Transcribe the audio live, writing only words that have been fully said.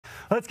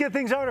Let's get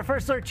things over to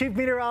First Alert Chief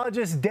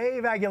Meteorologist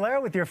Dave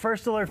Aguilera with your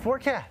First Alert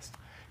forecast.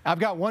 I've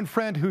got one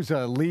friend who's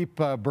a leap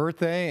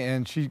birthday,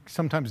 and she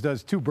sometimes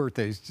does two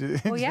birthdays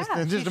just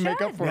to make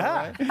up for it.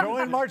 Right? Throw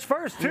in March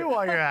 1st, too,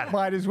 while you're at it.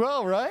 Might as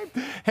well, right?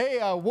 Hey,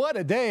 what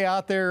a day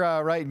out there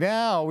right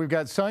now. We've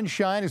got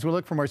sunshine as we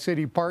look from our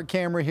city park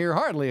camera here.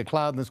 Hardly a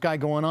cloud in the sky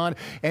going on.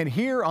 And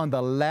here on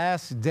the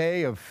last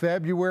day of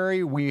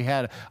February, we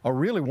had a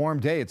really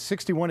warm day. It's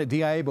 61 at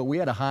DIA, but we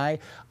had a high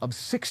of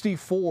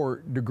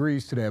 64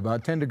 degrees today,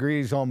 about 10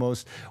 degrees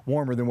almost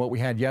warmer than what we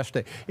had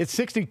yesterday. It's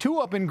 62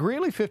 up in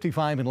Greeley,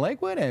 55 in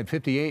Lakewood, and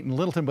 58 in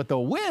Littleton, but the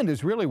wind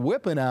is really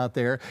whipping out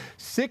there.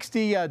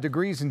 60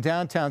 degrees in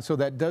downtown, so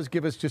that does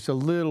give us just a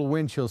little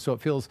wind chill, so it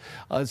feels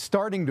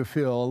starting to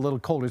feel a little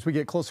colder. As we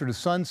get closer to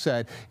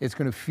sunset, it's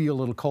going to feel a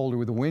little colder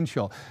with the wind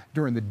chill.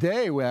 During the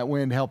day, that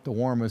wind helped to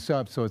warm us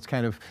up, so it's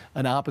kind of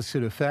an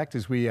opposite effect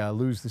as we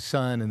lose the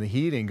sun and the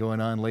heating going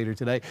on later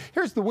today.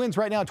 Here's the winds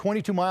right now,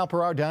 22 mile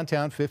per hour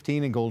downtown,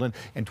 15 in Golden,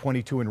 and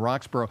 22 in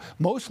Roxborough.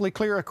 Mostly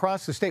clear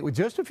across the state with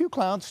just a few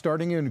clouds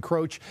starting to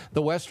encroach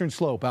the western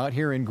slope out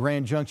here in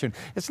Grand Junction.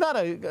 It's not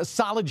a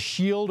solid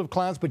shield of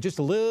clouds, but just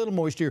a little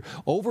moisture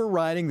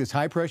overriding this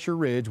high pressure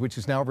ridge, which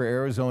is now over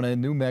Arizona and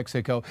New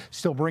Mexico,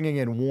 still bringing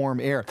in warm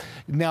air.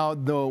 Now,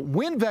 the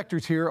wind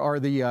vectors here are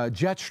the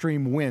jet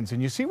stream winds,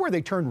 and you see where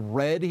they turn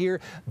red here?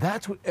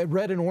 That's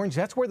red and orange.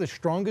 That's where the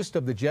strongest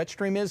of the jet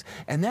stream is,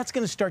 and that's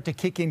going to start to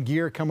kick in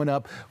gear coming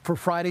up for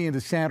Friday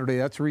into Saturday.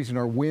 That's the reason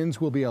our winds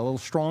will be a little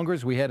stronger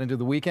as we head into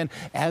the weekend,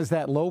 as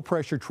that low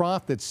pressure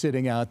trough that's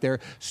sitting out there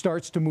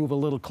starts to move a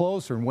little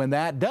closer. And when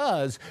that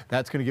does,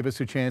 that's going to give us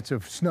a chance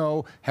of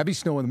snow, heavy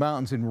snow in the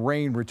mountains, and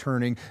rain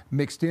returning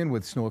mixed in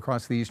with snow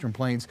across the eastern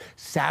plains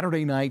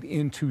Saturday night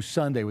into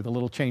Sunday with a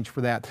little change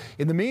for that.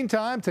 In the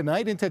meantime,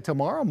 tonight into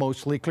tomorrow,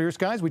 mostly clear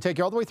skies. We take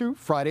you all the way through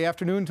Friday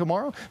afternoon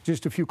tomorrow.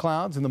 Just a few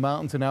clouds in the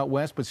mountains and out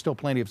west, but still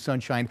plenty of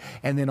sunshine.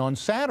 And then on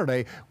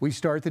Saturday, we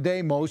start the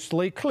day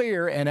mostly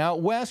clear, and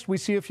out west we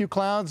see a few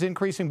clouds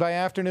increasing by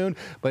afternoon,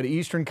 but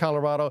eastern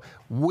Colorado,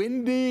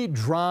 windy,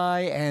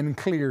 dry, and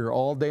clear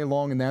all day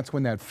long, and that's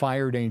when that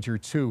fire danger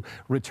too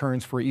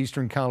returns for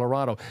eastern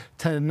Colorado.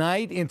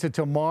 Tonight into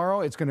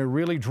tomorrow, it's going to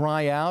really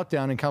dry out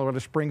down in Colorado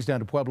Springs, down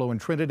to Pueblo and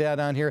Trinidad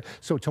on here.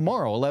 So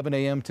tomorrow, 11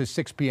 a.m. to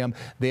 6 p.m.,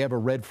 they have a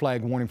red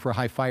flag warning for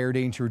high fire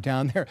danger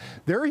down there.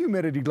 Their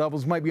humidity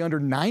levels might be under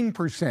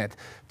 9%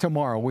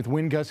 tomorrow, with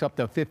wind gusts up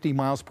to 50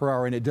 miles per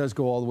hour, and it does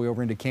go all the way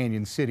over into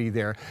Canyon City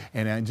there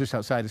and just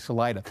outside of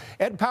Salida.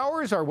 Ed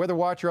Powers, our weather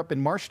watcher up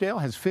in Marchdale,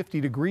 has 50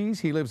 degrees.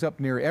 He lives up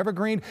near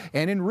Evergreen.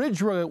 And in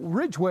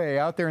Ridgeway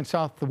out there in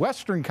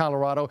southwestern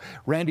Colorado,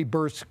 Randy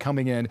Burst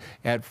coming in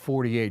at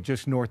 48,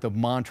 just north of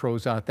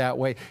Montrose out that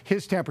way.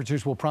 His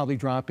temperatures will probably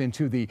drop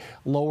into the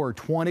lower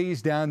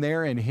 20s down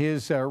there in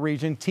his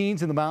region.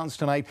 Teens in the mountains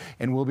tonight,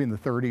 and we'll be in the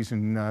 30s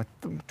and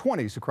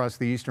 20s across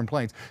the eastern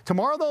plains.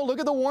 Tomorrow, though, look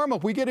at the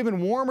warm-up. We get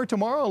even warmer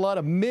tomorrow. A lot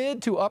of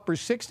mid to upper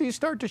 60s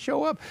start to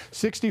show up.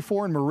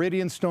 64 in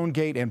Meridian,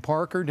 Stonegate, and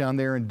Parker down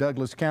there in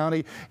Douglas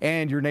County.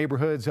 And your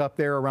neighborhoods up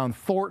there around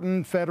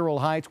Thornton, Federal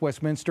Heights,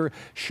 Westminster,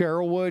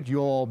 Sherwood,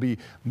 you'll all be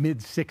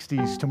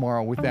mid-60s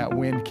tomorrow with that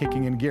wind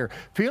kicking in gear.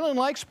 Feeling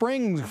like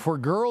spring for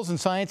girls in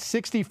science,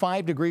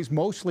 65 degrees,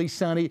 mostly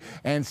sunny,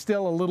 and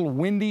still a little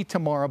windy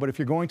tomorrow. But if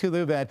you're going to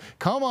the event,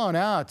 come on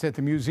out at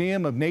the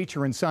Museum of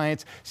Nature and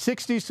Science.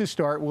 60s to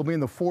start. We'll be in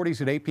the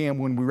 40s at 8 p.m.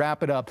 when we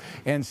wrap it up,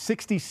 and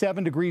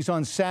 67 degrees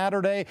on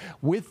Saturday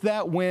with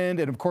that wind.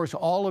 And of course,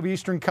 all of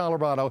eastern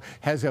Colorado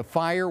has a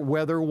fire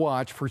weather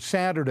watch for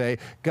Saturday.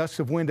 Gusts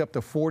of wind up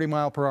to 40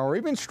 miles per hour,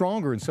 even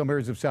stronger in some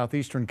areas of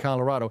southeastern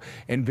Colorado,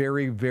 and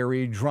very,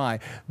 very dry.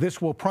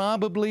 This will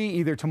probably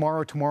either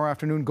tomorrow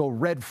afternoon go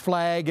red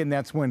flag, and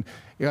that's when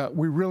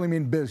we really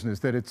mean business,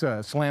 that it's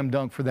a slam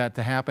dunk for that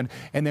to happen.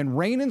 And then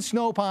rain and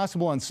snow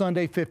possible on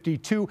Sunday,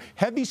 52.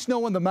 Heavy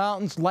snow in the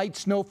mountains, light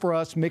snow for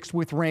us mixed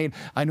with rain.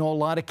 I know a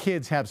lot of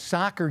kids have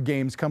soccer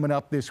games coming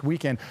up this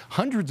weekend.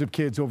 Hundreds of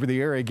kids over the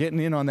area getting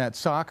in on that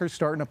soccer,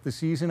 starting up the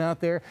season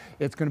out there.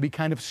 It's going to be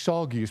kind of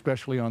soggy,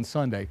 especially on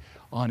Sunday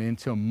on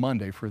into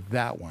Monday for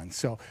that one.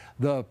 So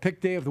the pick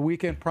day of the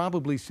weekend,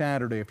 probably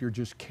Saturday, if you're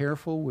just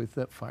careful with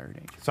that fire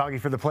danger. Soggy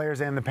for the players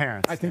and the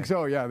parents. I think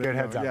so, yeah. Good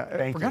heads up. Yeah.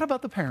 Thank you. Forgot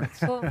about the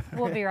parents.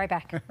 We'll be right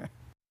back.